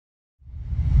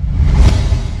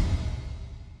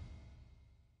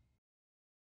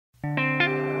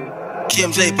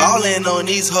Kim J ballin' on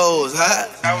these hoes, huh?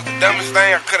 That was the dumbest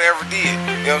thing I could've ever did.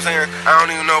 You know what I'm saying? I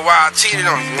don't even know why I cheated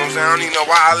on you. You know what I'm saying? I don't even know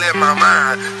why I let my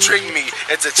mind trick me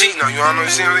into cheating on you. I don't know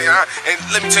what I'm saying? And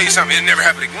let me tell you something. It'll never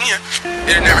happen again.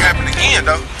 It'll never happen again,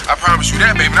 though. I promise you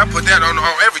that, baby. And I put that on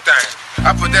everything.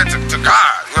 I put that to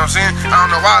God. You know what I'm saying? I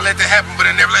don't know why I let that happen, but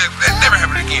it never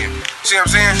happen again. See what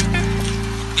I'm saying?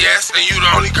 Yes, and you the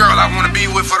only girl I want to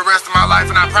be with for the rest of my life,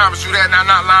 and I promise you that, and I'm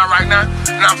not lying right now,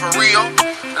 and I'm for real,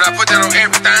 and I put that on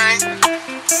everything.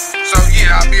 So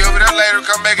yeah, I'll be over there later,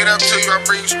 come back it up to you, I'll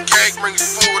bring you some cake, bring you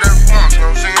some food, whatever you want, you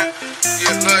know what I'm saying?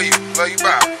 Yeah, love you,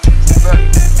 bye. Love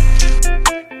you.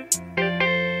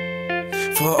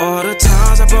 For all the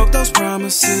times I broke those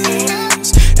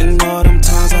promises, and all them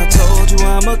times I told you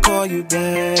I'ma call you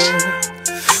back,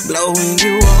 blowing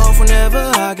you off whenever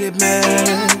I get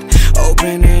mad,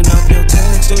 opening up your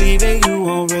text and leaving you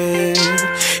on red.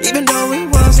 Even though it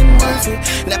wasn't worth it,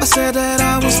 never said that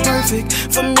I was perfect.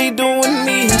 For me doing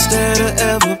me instead of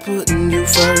ever putting you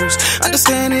first.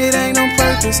 Understand it ain't on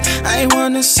purpose, I ain't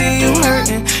wanna see you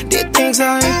hurting. Did things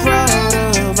I ain't proud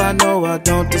of, I know I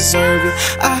don't deserve it.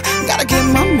 I gotta get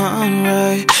my mind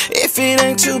right. If it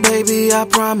ain't you, baby, I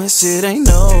promise it ain't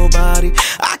nobody.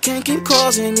 I can't keep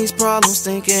causing these problems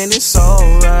thinking it's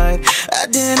alright.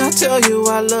 And then I tell you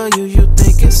I love you, you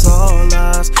think it's all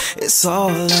lies. It's all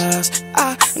lies.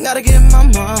 I gotta get my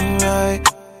mind right.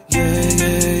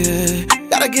 Yeah.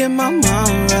 Gotta get my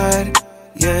mind right.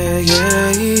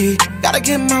 Yeah. Gotta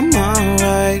get my mind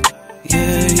right.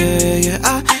 Yeah.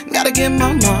 I gotta get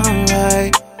my mind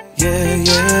right. Yeah.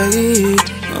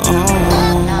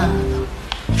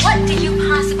 What do you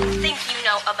possibly think you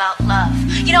know about love?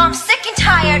 You know, I'm sick and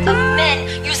tired of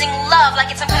men using love like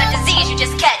it's some kind of disease you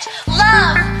just catch.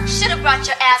 Love should have brought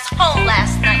your ass home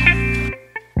last night.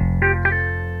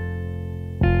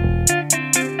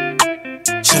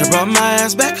 Should've brought my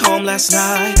ass back home last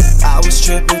night. I was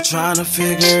tripping, trying to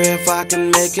figure if I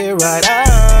can make it right.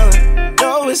 I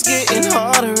know it's getting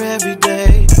harder every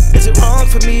day. Is it wrong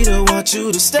for me to want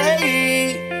you to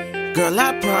stay? Girl,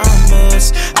 I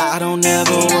promise I don't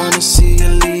ever wanna see you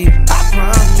leave. I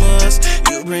promise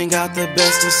you bring out the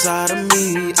best inside of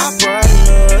me. I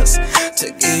promise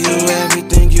to give you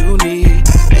everything you need,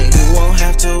 and you won't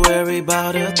have to worry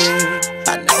about a thing.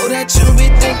 I know that you be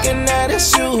thinking that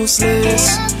it's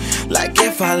useless, like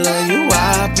if I love you,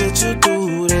 I put you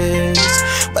through this.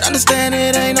 But understand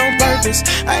it ain't on purpose,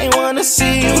 I ain't wanna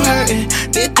see you hurting.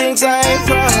 Did things I ain't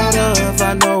proud of,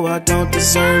 I know I don't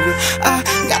deserve it. I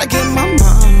gotta get my